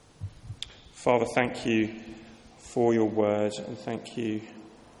Father, thank you for your word, and thank you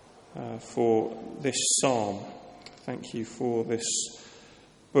for this psalm. Thank you for this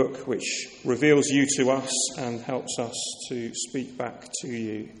book which reveals you to us and helps us to speak back to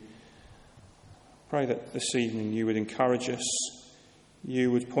you. Pray that this evening you would encourage us,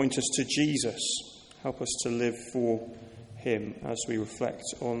 you would point us to Jesus, help us to live for him as we reflect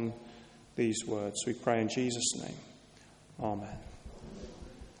on these words. We pray in Jesus' name. Amen.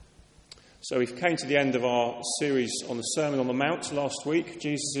 So we came to the end of our series on the Sermon on the Mount last week,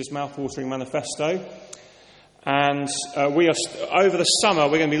 Jesus' mouth-watering manifesto. And over the summer,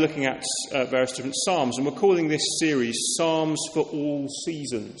 we're going to be looking at various different psalms, and we're calling this series Psalms for All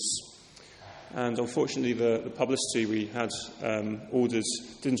Seasons. And unfortunately, the publicity we had ordered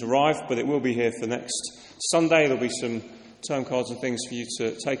didn't arrive, but it will be here for next Sunday. There'll be some term cards and things for you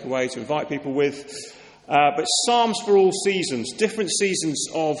to take away, to invite people with. But Psalms for all seasons, different seasons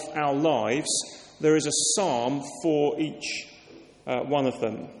of our lives, there is a psalm for each one of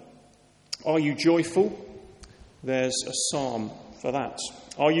them. Are you joyful? There's a psalm for that.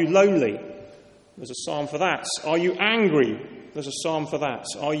 Are you lonely? There's a psalm for that. Are you angry? There's a psalm for that.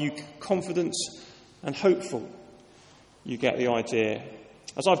 Are you confident and hopeful? You get the idea.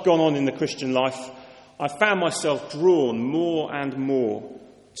 As I've gone on in the Christian life, I've found myself drawn more and more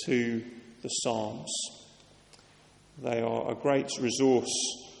to the Psalms. They are a great resource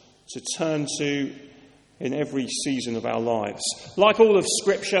to turn to in every season of our lives. Like all of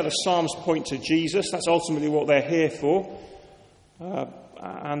Scripture, the Psalms point to Jesus. That's ultimately what they're here for.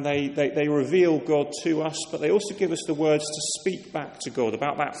 And they reveal God to us, but they also give us the words to speak back to God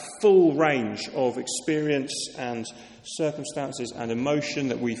about that full range of experience and circumstances and emotion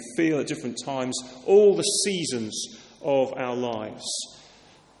that we feel at different times, all the seasons of our lives.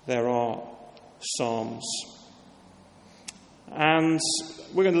 There are Psalms. And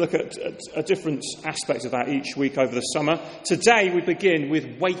we're going to look at a different aspect of that each week over the summer. Today we begin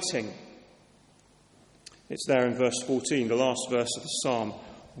with waiting. It's there in verse 14, the last verse of the psalm.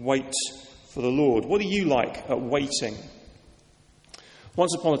 Wait for the Lord. What are you like at waiting?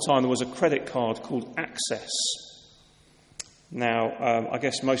 Once upon a time there was a credit card called Access. Now, I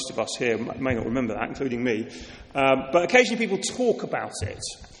guess most of us here may not remember that, including me. But occasionally people talk about it.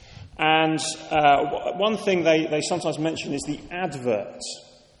 And one thing they sometimes mention is the advert.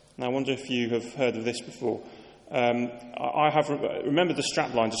 Now, I wonder if you have heard of this before. I have remembered the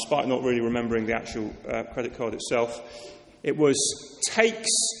strapline, despite not really remembering the actual credit card itself. It was,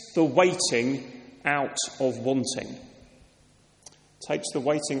 takes the waiting out of wanting. Takes the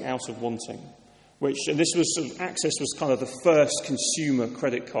waiting out of wanting. And this was Access was kind of the first consumer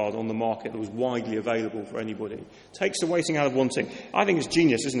credit card on the market that was widely available for anybody. Takes the waiting out of wanting. I think it's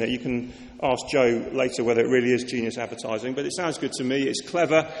genius, isn't it? You can ask Joe later whether it really is genius advertising, but it sounds good to me. It's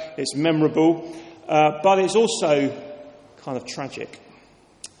clever, it's memorable, but it's also kind of tragic.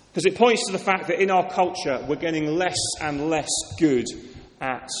 Because it points to the fact that in our culture we're getting less and less good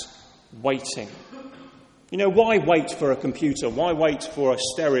at waiting. You know, why wait for a computer? Why wait for a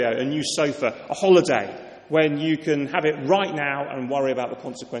stereo, a new sofa, a holiday, when you can have it right now and worry about the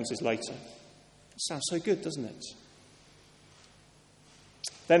consequences later? It sounds so good, doesn't it?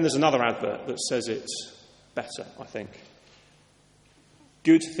 Then there's another advert that says it better, I think.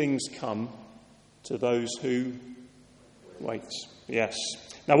 Good things come to those who wait. Yes.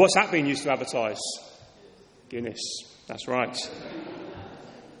 Now, what's that being used to advertise? Guinness. That's right.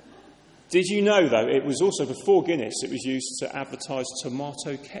 Did you know, though, it was also before Guinness, it was used to advertise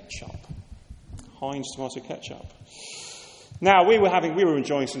tomato ketchup. Heinz tomato ketchup. Now, we were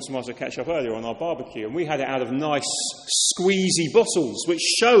enjoying some tomato ketchup earlier on our barbecue, and we had it out of nice, squeezy bottles, which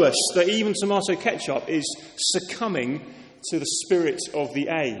show us that even tomato ketchup is succumbing to the spirit of the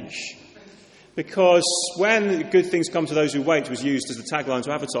age. Because when good things come to those who wait was used as the tagline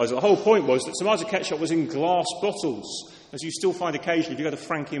to advertise it, the whole point was that tomato ketchup was in glass bottles. As you still find occasionally, if you go to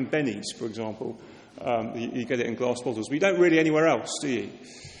Frankie and Benny's, for example, you get it in glass bottles. But you don't really anywhere else, do you?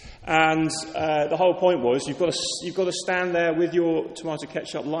 And the whole point was you've got to stand there with your tomato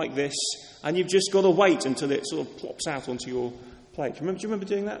ketchup like this, and you've just got to wait until it sort of plops out onto your plate. Do you remember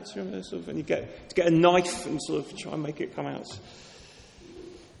doing that? Do you remember sort of, and you get a knife and sort of try and make it come out?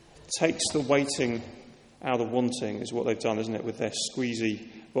 Takes the waiting out of wanting is what they've done, isn't it, with their squeezy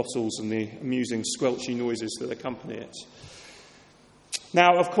bottles and the amusing squelchy noises that accompany it.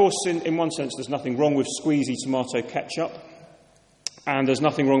 Now, of course, in one sense, there's nothing wrong with squeezy tomato ketchup, and there's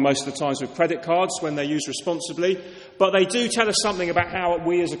nothing wrong most of the times with credit cards when they're used responsibly, but they do tell us something about how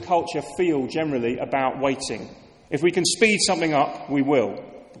we as a culture feel generally about waiting. If we can speed something up, we will,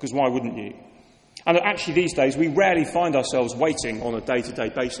 because why wouldn't you? And actually these days we rarely find ourselves waiting on a day-to-day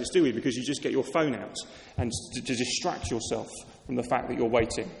basis, do we? Because you just get your phone out and to distract yourself from the fact that you're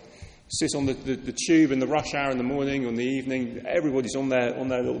waiting. Sit on the tube in the rush hour in the morning or in the evening. Everybody's on their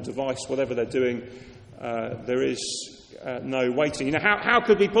little device, whatever they're doing. There is no waiting. You know, how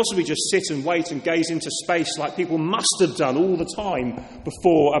could we possibly just sit and wait and gaze into space like people must have done all the time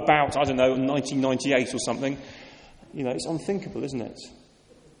before about, 1998 or something? You know, it's unthinkable, isn't it?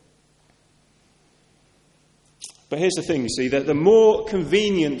 But here's the thing, you see, that the more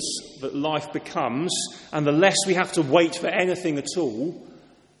convenient that life becomes and the less we have to wait for anything at all,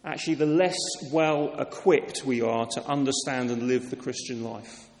 actually the less well equipped we are to understand and live the Christian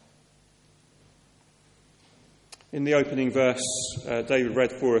life. In the opening verse David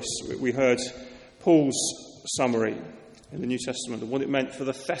read for us, we heard Paul's summary in the New Testament of what it meant for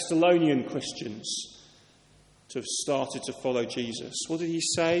the Thessalonian Christians to have started to follow Jesus. What did he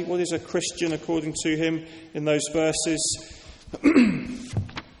say? What is a Christian according to him in those verses? He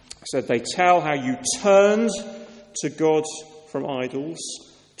said, they tell how you turned to God from idols,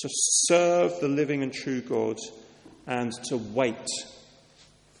 to serve the living and true God, and to wait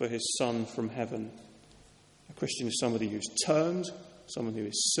for his Son from heaven. A Christian is somebody who's turned, someone who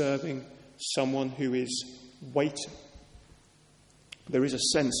is serving, someone who is waiting. There is a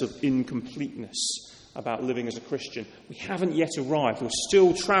sense of incompleteness about living as a Christian. We haven't yet arrived. We're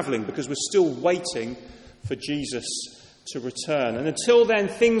still travelling because we're still waiting for Jesus to return. And until then,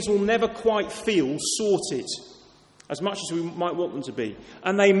 things will never quite feel sorted as much as we might want them to be.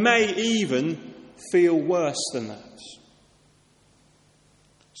 And they may even feel worse than that.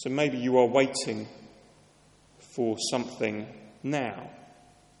 So maybe you are waiting for something now,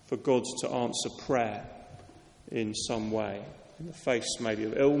 for God to answer prayer in some way, in the face maybe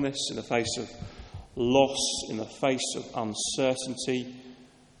of illness, in the face of loss, in the face of uncertainty,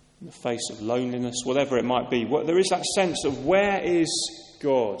 in the face of loneliness, whatever it might be. There is that sense of where is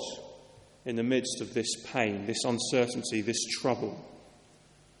God in the midst of this pain, this uncertainty, this trouble?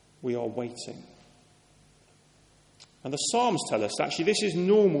 We are waiting. And the Psalms tell us actually this is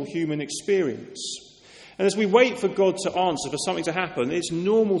normal human experience. And as we wait for God to answer, for something to happen, it's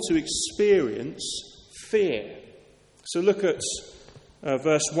normal to experience fear. So look at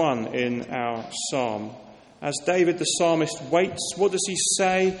verse 1 in our psalm. As David the psalmist waits, what does he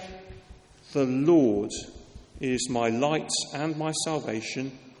say? The Lord is my light and my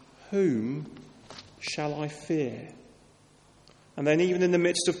salvation. Whom shall I fear? And then even in the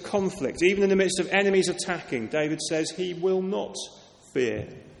midst of conflict, even in the midst of enemies attacking, David says he will not fear.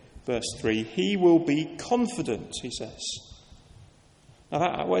 Verse 3, he will be confident, he says.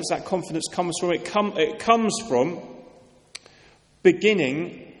 Now, where does that confidence come from? It comes from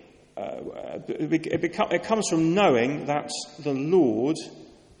beginning, it comes from knowing that the Lord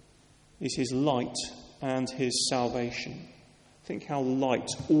is his light and his salvation. Think how light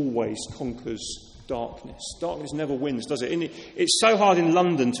always conquers darkness. Darkness never wins, does it? It's so hard in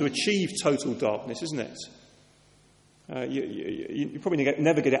London to achieve total darkness, isn't it? You probably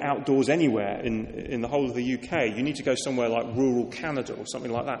never get it outdoors anywhere in the whole of the UK. You need to go somewhere like rural Canada or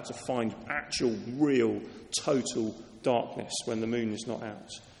something like that to find actual, real, total darkness when the moon is not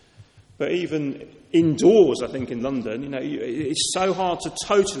out. But even indoors, I think, in London, it's so hard to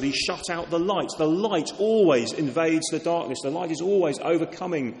totally shut out the light. The light always invades the darkness. The light is always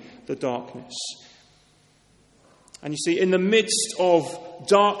overcoming the darkness. And you see, in the midst of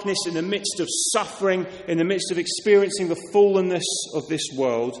darkness, in the midst of suffering, in the midst of experiencing the fallenness of this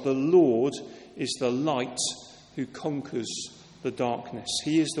world, the Lord is the light who conquers the darkness.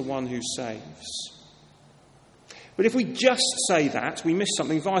 He is the one who saves. But if we just say that, we miss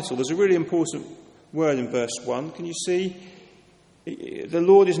something vital. There's a really important word in verse 1. Can you see? The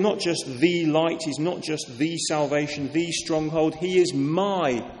Lord is not just the light. He's not just the salvation, the stronghold. He is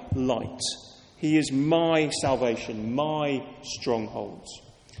my light. He is my salvation, my stronghold.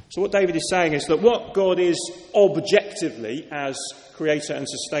 So what David is saying is that what God is objectively as creator and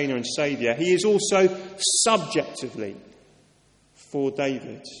sustainer and saviour, he is also subjectively for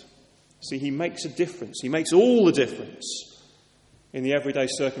David. See, he makes a difference. He makes all the difference in the everyday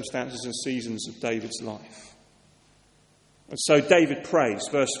circumstances and seasons of David's life. And so David prays,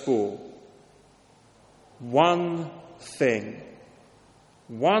 verse 4, one thing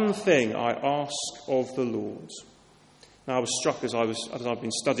I ask of the Lord. Now I was struck as I've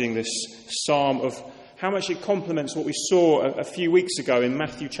been studying this psalm of how much it complements what we saw a few weeks ago in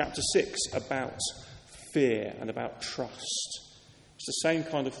Matthew chapter 6 about fear and about trust. It's the same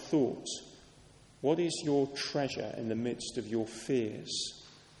kind of thought. What is your treasure in the midst of your fears?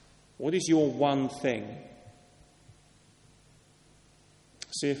 What is your one thing?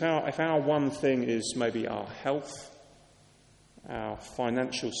 See, if our one thing is maybe our health, our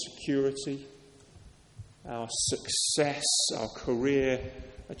financial security, our success, our career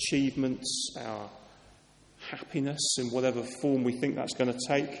achievements, our happiness in whatever form we think that's going to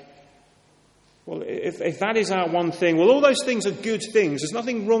take, well, if that is our one thing, well, all those things are good things. There's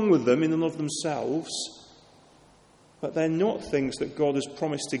nothing wrong with them in and of themselves, but they're not things that God has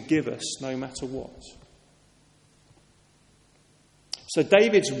promised to give us no matter what. So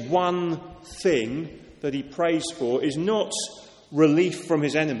David's one thing that he prays for is not relief from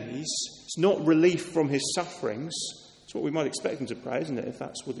his enemies. It's not relief from his sufferings. It's what we might expect him to pray, isn't it, if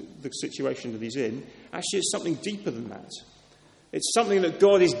that's what the situation that he's in. Actually, it's something deeper than that. It's something that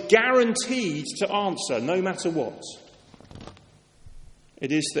God is guaranteed to answer no matter what.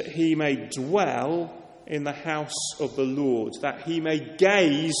 It is that he may dwell in the house of the Lord, that he may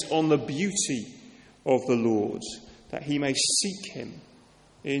gaze on the beauty of the Lord, that he may seek him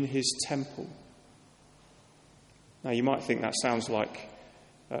in his temple. Now, you might think that sounds like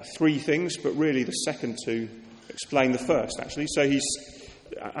three things, but really the second two explain the first, actually. So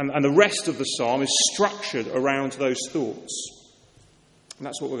and the rest of the psalm is structured around those thoughts. And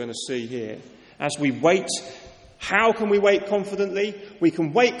that's what we're going to see here. As we wait, how can we wait confidently? We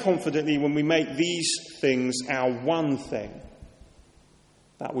can wait confidently when we make these things our one thing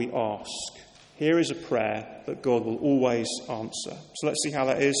that we ask. Here is a prayer that God will always answer. So let's see how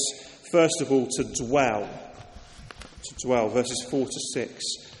that is. First of all, to dwell. To dwell, verses 4 to 6.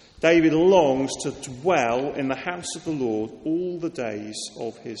 David longs to dwell in the house of the Lord all the days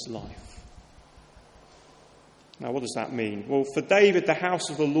of his life. Now, what does that mean? Well, for David, the house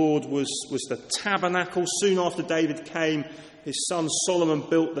of the Lord was the tabernacle. Soon after David came, his son Solomon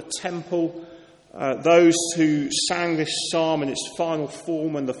built the temple. Those who sang this psalm in its final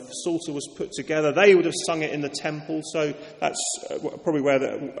form when the Psalter was put together, they would have sung it in the temple. So that's probably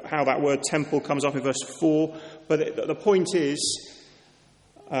how that word temple comes up in verse 4. But the point is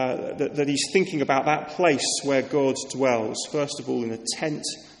that he's thinking about that place where God dwells. First of all in a tent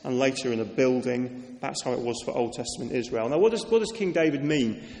and later in a building. That's how it was for Old Testament Israel. Now, what does King David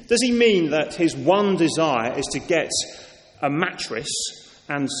mean? Does he mean that his one desire is to get a mattress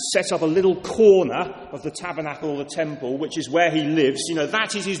and set up a little corner of the tabernacle or the temple, which is where he lives? You know,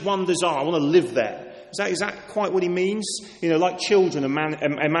 that is his one desire. I want to live there. Is that quite what he means? You know, like children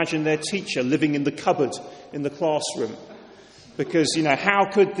imagine their teacher living in the cupboard in the classroom. Because, you know, how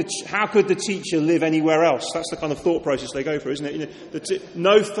could the teacher live anywhere else? That's the kind of thought process they go through, isn't it? You know,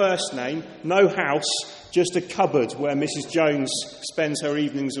 no first name, no house, just a cupboard where Mrs. Jones spends her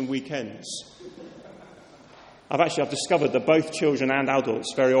evenings and weekends. I've discovered that both children and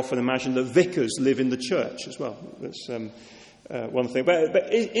adults very often imagine that vicars live in the church as well. That's one thing.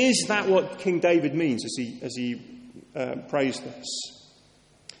 But is that what King David means as he prays this?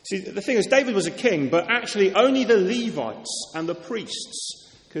 See, the thing is, David was a king, but actually only the Levites and the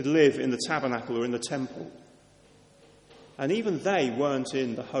priests could live in the tabernacle or in the temple. And even they weren't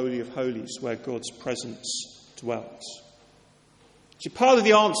in the Holy of Holies where God's presence dwelt. See, part of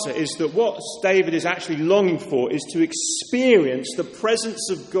the answer is that what David is actually longing for is to experience the presence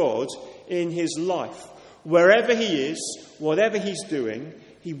of God in his life. Wherever he is, whatever he's doing,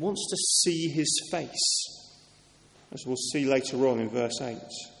 he wants to see his face. As we'll see later on in verse 8.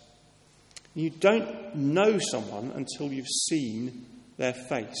 You don't know someone until you've seen their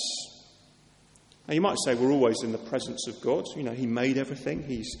face. Now, you might say we're always in the presence of God. You know, he made everything.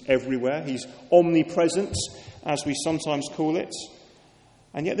 He's everywhere. He's omnipresent, as we sometimes call it.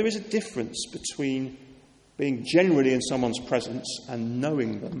 And yet there is a difference between being generally in someone's presence and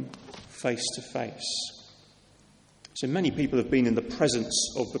knowing them face to face. So many people have been in the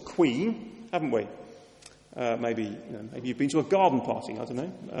presence of the Queen, haven't we? Maybe you've been to a garden party, I don't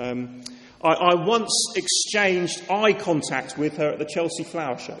know. I once exchanged eye contact with her at the Chelsea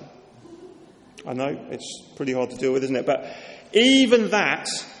Flower Show. I know, it's pretty hard to deal with, isn't it? But even that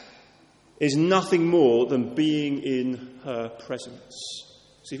is nothing more than being in her presence.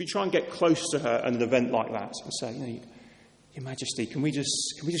 So if you try and get close to her at an event like that and say, Your Majesty, can we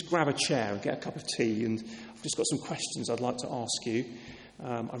just grab a chair and get a cup of tea? And I've just got some questions I'd like to ask you.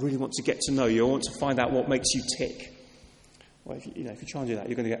 I really want to get to know you. I want to find out what makes you tick. Well, if you try and do that,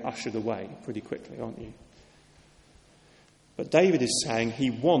 you're going to get ushered away pretty quickly, aren't you? But David is saying he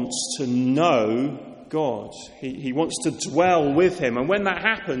wants to know God. He wants to dwell with him. And when that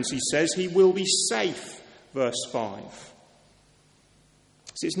happens, he says, he will be safe, verse 5.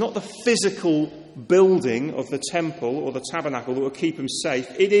 See, it's not the physical building of the temple or the tabernacle that will keep him safe.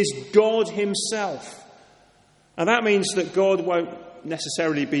 It is God himself. And that means that God won't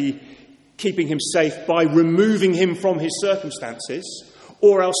necessarily be keeping him safe by removing him from his circumstances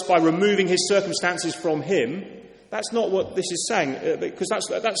or else by removing his circumstances from him. That's not what this is saying, because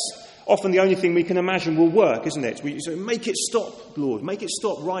that's often the only thing we can imagine will work, isn't it? We say, make it stop, Lord, make it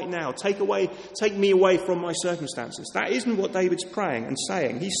stop right now. Take me away from my circumstances. That isn't what David's praying and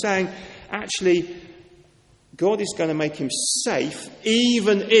saying. He's saying, actually, God is going to make him safe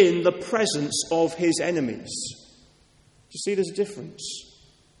even in the presence of his enemies. Do you see there's a difference?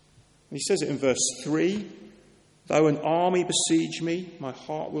 And he says it in verse 3. Though an army besiege me, my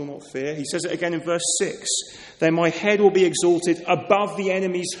heart will not fear. He says it again in verse 6. Then my head will be exalted above the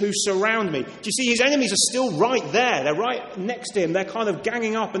enemies who surround me. Do you see, his enemies are still right there. They're right next to him. They're kind of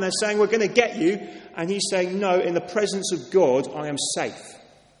ganging up and they're saying, we're going to get you. And he's saying, no, in the presence of God, I am safe.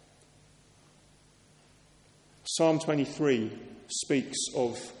 Psalm 23 speaks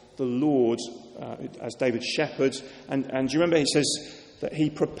of the Lord as David's shepherd. And do you remember he says that he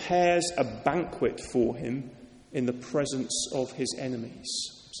prepares a banquet for him in the presence of his enemies.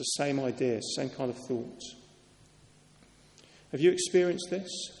 It's the same idea, same kind of thought. Have you experienced this?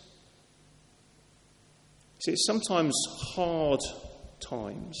 See, it's sometimes hard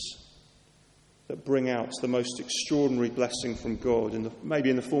times that bring out the most extraordinary blessing from God, maybe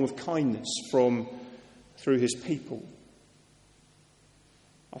in the form of kindness through his people.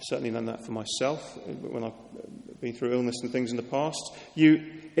 I've certainly done that for myself when I've been through illness and things in the past. You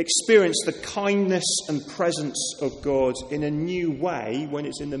experience the kindness and presence of God in a new way when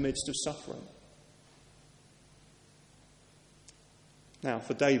it's in the midst of suffering. Now,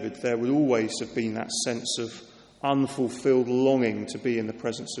 for David, there would always have been that sense of unfulfilled longing to be in the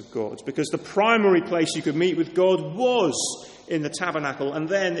presence of God, because the primary place you could meet with God was in the tabernacle and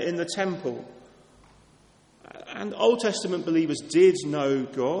then in the temple. And Old Testament believers did know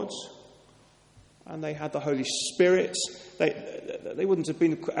God, and they had the Holy Spirit. They wouldn't have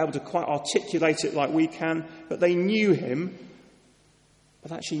been able to quite articulate it like we can, but they knew him.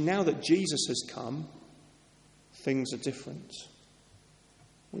 But actually, now that Jesus has come, things are different.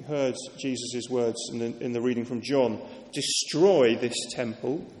 We heard Jesus' words in the reading from John, destroy this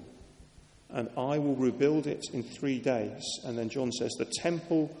temple, and I will rebuild it in 3 days. And then John says the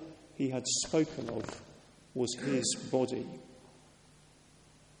temple he had spoken of was his body.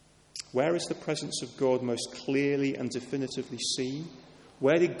 Where is the presence of God most clearly and definitively seen?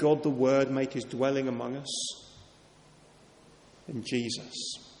 Where did God the Word make his dwelling among us? In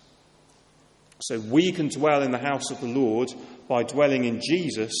Jesus. So we can dwell in the house of the Lord by dwelling in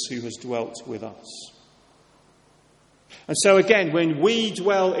Jesus, who has dwelt with us. And so again, when we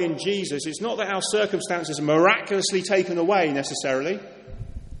dwell in Jesus, it's not that our circumstances are miraculously taken away necessarily.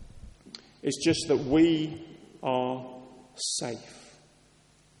 It's just that we are safe.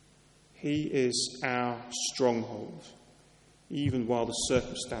 He is our stronghold, even while the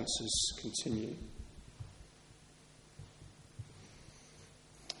circumstances continue.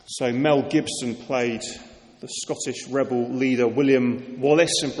 So Mel Gibson played the Scottish rebel leader William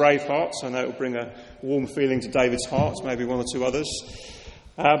Wallace in Braveheart. I know it will bring a warm feeling to David's heart, maybe one or two others.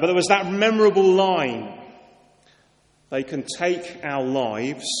 But there was that memorable line, they can take our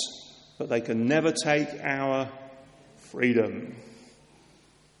lives, but they can never take our freedom.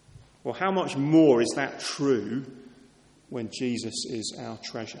 Well, how much more is that true when Jesus is our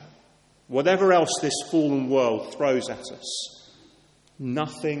treasure? Whatever else this fallen world throws at us,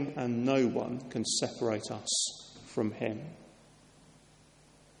 nothing and no one can separate us from him.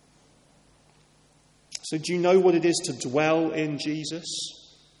 So do you know what it is to dwell in Jesus?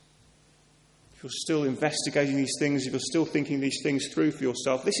 If you're still investigating these things, if you're still thinking these things through for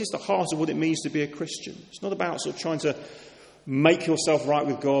yourself, this is the heart of what it means to be a Christian. It's not about sort of trying to make yourself right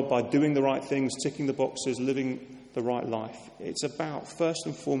with God by doing the right things, ticking the boxes, living the right life. It's about, first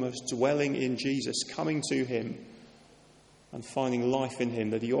and foremost, dwelling in Jesus, coming to him and finding life in him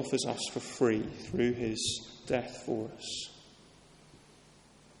that he offers us for free through his death for us.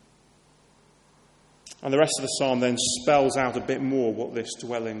 And the rest of the psalm then spells out a bit more what this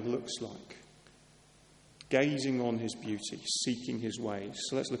dwelling looks like. Gazing on his beauty, seeking his ways.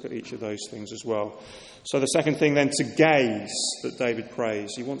 So let's look at each of those things as well. So the second thing then, to gaze, that David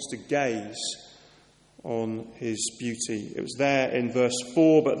prays. He wants to gaze on his beauty. It was there in verse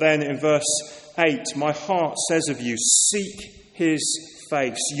 4, but then in verse 8, my heart says of you, seek his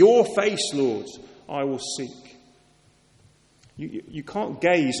face. Your face, Lord, I will seek. You can't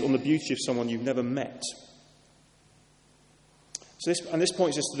gaze on the beauty of someone you've never met. So this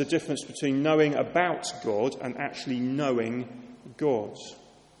points us to the difference between knowing about God and actually knowing God.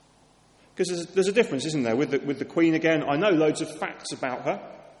 Because there's a difference, isn't there? With the Queen again, I know loads of facts about her.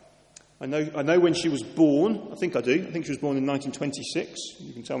 I know when she was born. I think I do. I think she was born in 1926.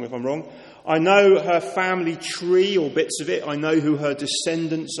 You can tell me if I'm wrong. I know her family tree, or bits of it. I know who her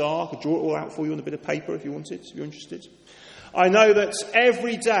descendants are. I could draw it all out for you on a bit of paper if you wanted, if you're interested. I know that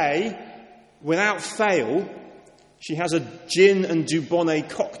every day, without fail, she has a gin and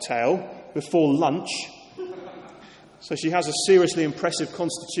Dubonnet cocktail before lunch. So she has a seriously impressive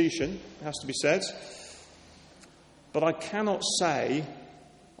constitution, it has to be said. But I cannot say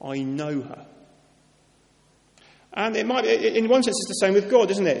I know her. And it might, in one sense, it's the same with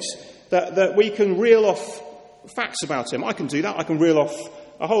God, isn't it? That we can reel off facts about him. I can do that. I can reel off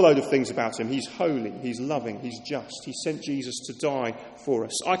a whole load of things about him. He's holy, he's loving, he's just. He sent Jesus to die for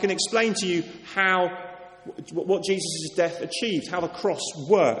us. I can explain to you what Jesus' death achieved, how the cross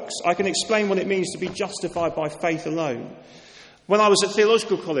works. I can explain what it means to be justified by faith alone. When I was at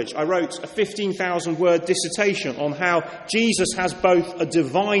theological college, I wrote a 15,000-word dissertation on how Jesus has both a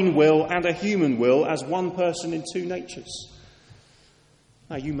divine will and a human will as one person in two natures.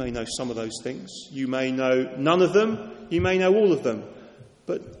 Now, you may know some of those things. You may know none of them. You may know all of them.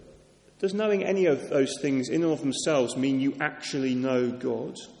 But does knowing any of those things in and of themselves mean you actually know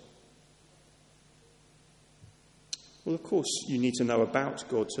God? Well, of course, you need to know about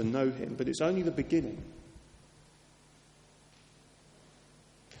God to know him, but it's only the beginning.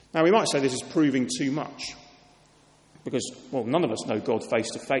 Now, we might say this is proving too much, because, well, none of us know God face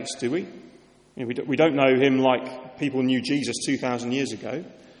to face, do we? You know, we don't know him like people knew Jesus 2,000 years ago.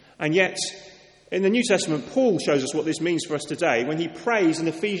 And yet, in the New Testament, Paul shows us what this means for us today when he prays in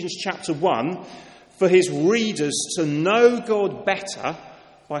Ephesians chapter 1 for his readers to know God better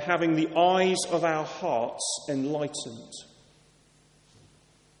by having the eyes of our hearts enlightened.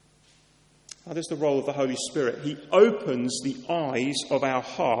 That is the role of the Holy Spirit. He opens the eyes of our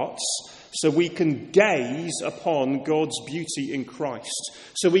hearts so we can gaze upon God's beauty in Christ.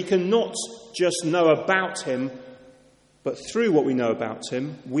 So we can not just know about him, but through what we know about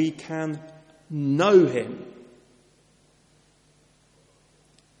him, we can know him.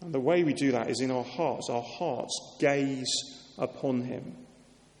 And the way we do that is in our hearts. Our hearts gaze upon him.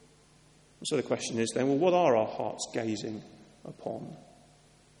 So the question is then, well, what are our hearts gazing upon?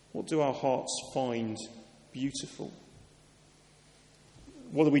 What do our hearts find beautiful?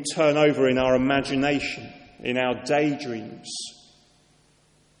 What do we turn over in our imagination, in our daydreams?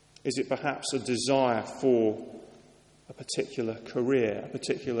 Is it perhaps a desire for a particular career, a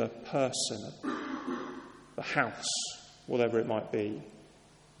particular person, a house, whatever it might be?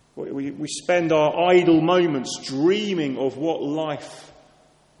 We spend our idle moments dreaming of what life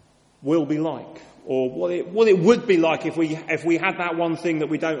will be like, or what it would be like if we had that one thing that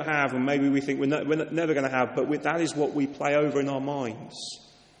we don't have, and maybe we think we're never going to have, but that is what we play over in our minds.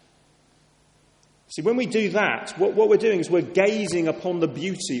 See, when we do that, what we're doing is we're gazing upon the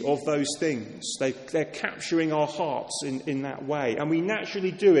beauty of those things. They're capturing our hearts in that way, and we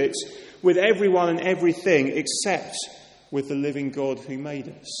naturally do it with everyone and everything except with the living God who made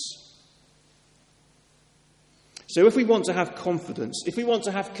us. So if we want to have confidence, if we want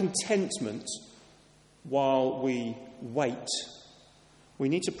to have contentment while we wait, we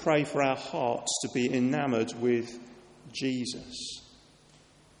need to pray for our hearts to be enamoured with Jesus,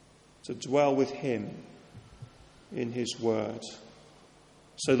 to dwell with him in his word,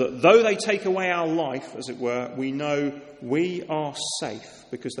 so that though they take away our life, as it were, we know we are safe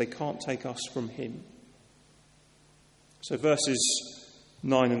because they can't take us from him. So verses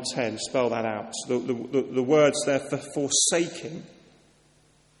 9 and 10 spell that out. The words there for forsaking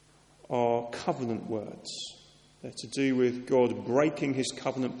are covenant words. They're to do with God breaking his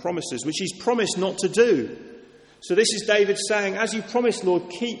covenant promises, which he's promised not to do. So this is David saying, as you promised, Lord,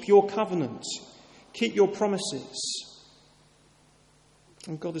 keep your covenant, keep your promises.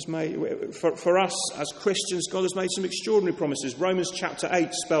 And God has made, for us as Christians, God has made some extraordinary promises. Romans chapter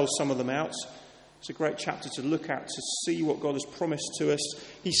 8 spells some of them out. It's a great chapter to look at, to see what God has promised to us.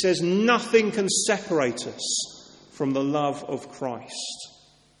 He says, nothing can separate us from the love of Christ.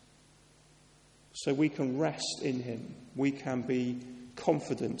 So we can rest in him. We can be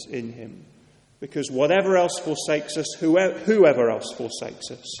confident in him. Because whatever else forsakes us, whoever else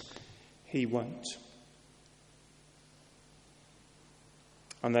forsakes us, he won't.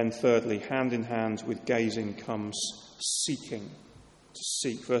 And then thirdly, hand in hand with gazing comes seeking. To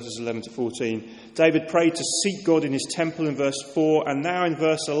seek, verses 11 to 14. David prayed to seek God in his temple in verse 4, and now in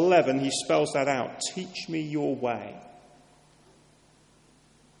verse 11 he spells that out. Teach me your way.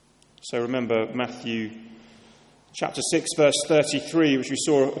 So remember Matthew chapter 6 verse 33, which we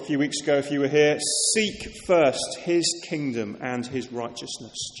saw a few weeks ago if you were here. Seek first his kingdom and his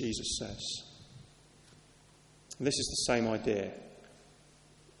righteousness, Jesus says. And this is the same idea.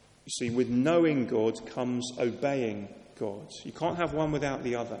 You see, with knowing God comes obeying God. You can't have one without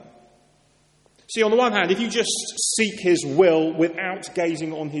the other. See, on the one hand, if you just seek his will without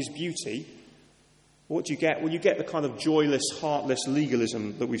gazing on his beauty, what do you get? Well, you get the kind of joyless, heartless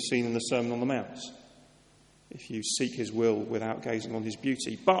legalism that we've seen in the Sermon on the Mount. If you seek his will without gazing on his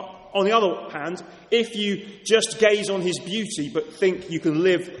beauty. But on the other hand, if you just gaze on his beauty but think you can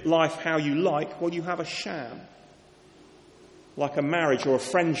live life how you like, well, you have a sham. Like a marriage or a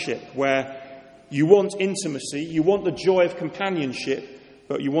friendship where you want intimacy, you want the joy of companionship,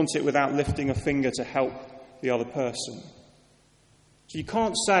 but you want it without lifting a finger to help the other person. So you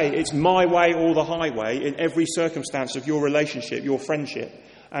can't say it's my way or the highway in every circumstance of your relationship, your friendship,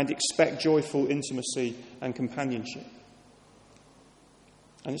 and expect joyful intimacy and companionship.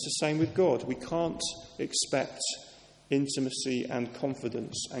 And it's the same with God. We can't expect intimacy and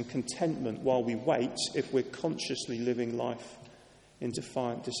confidence and contentment while we wait if we're consciously living life in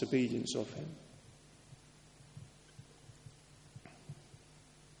defiant disobedience of him.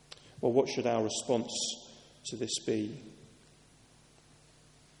 Well, what should our response to this be?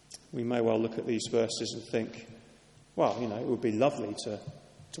 We may well look at these verses and think, well, it would be lovely to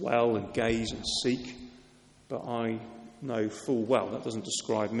dwell and gaze and seek, but I know full well that doesn't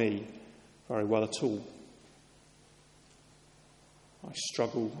describe me very well at all. I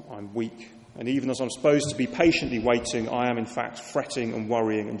struggle, I'm weak, and even as I'm supposed to be patiently waiting, I am in fact fretting and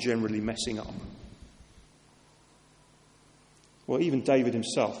worrying and generally messing up. Well, even David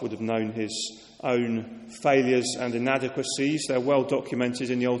himself would have known his own failures and inadequacies. They're well documented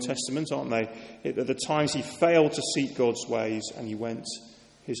in the Old Testament, aren't they? At the times he failed to seek God's ways and he went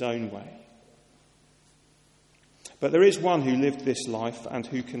his own way. But there is one who lived this life and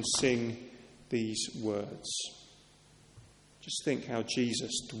who can sing these words. Just think how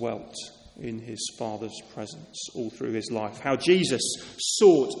Jesus dwelt in his Father's presence all through his life. How Jesus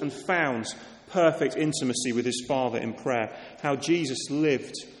sought and found perfect intimacy with his Father in prayer. How Jesus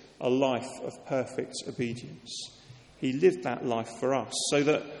lived a life of perfect obedience. He lived that life for us so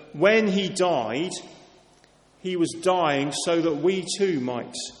that when he died, he was dying so that we too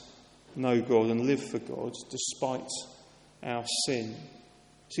might know God and live for God despite our sin.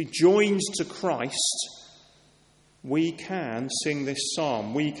 See, joined to Christ, we can sing this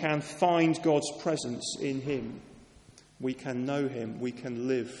psalm. We can find God's presence in him. We can know him. We can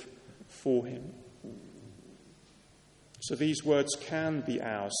live for him. So these words can be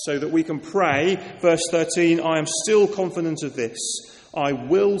ours, so that we can pray, verse 13, I am still confident of this. I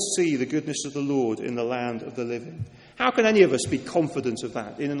will see the goodness of the Lord in the land of the living. How can any of us be confident of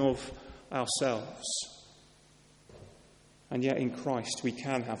that in and of ourselves? And yet in Christ we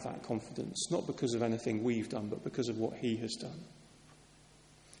can have that confidence, not because of anything we've done, but because of what he has done.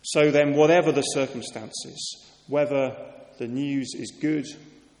 So then, whatever the circumstances, whether the news is good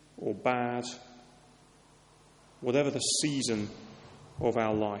or bad, whatever the season of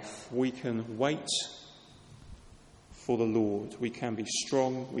our life, we can wait for the Lord. We can be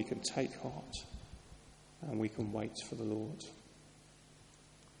strong, we can take heart, and we can wait for the Lord.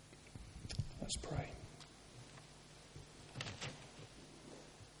 Let's pray.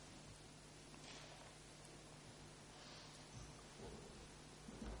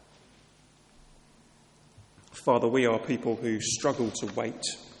 Father, we are people who struggle to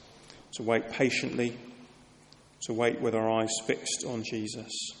wait patiently, to wait with our eyes fixed on Jesus.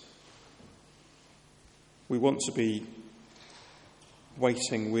 We want to be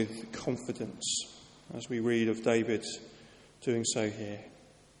waiting with confidence, as we read of David doing so here.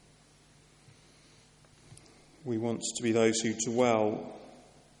 We want to be those who dwell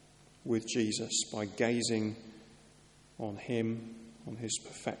with Jesus by gazing on him, on his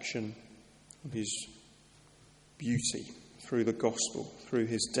perfection, on his beauty through the gospel, through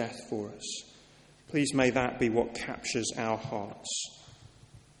his death for us. Please may that be what captures our hearts.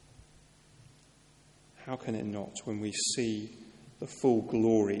 How can it not when we see the full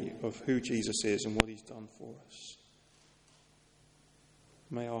glory of who Jesus is and what he's done for us?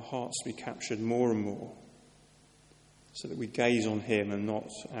 May our hearts be captured more and more so that we gaze on him and not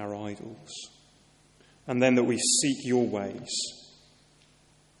our idols. And then that we seek your ways.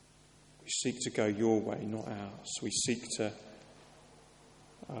 We seek to go your way, not ours. We seek to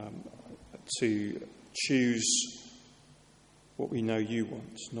choose what we know you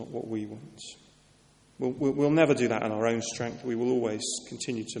want, not what we want. We'll never do that in our own strength. We will always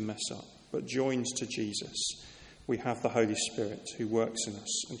continue to mess up. But joined to Jesus, we have the Holy Spirit who works in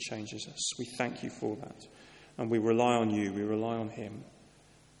us and changes us. We thank you for that. And we rely on you, we rely on him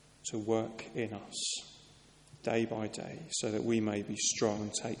to work in us day by day so that we may be strong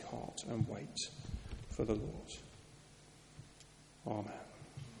and take heart and wait for the Lord. Amen.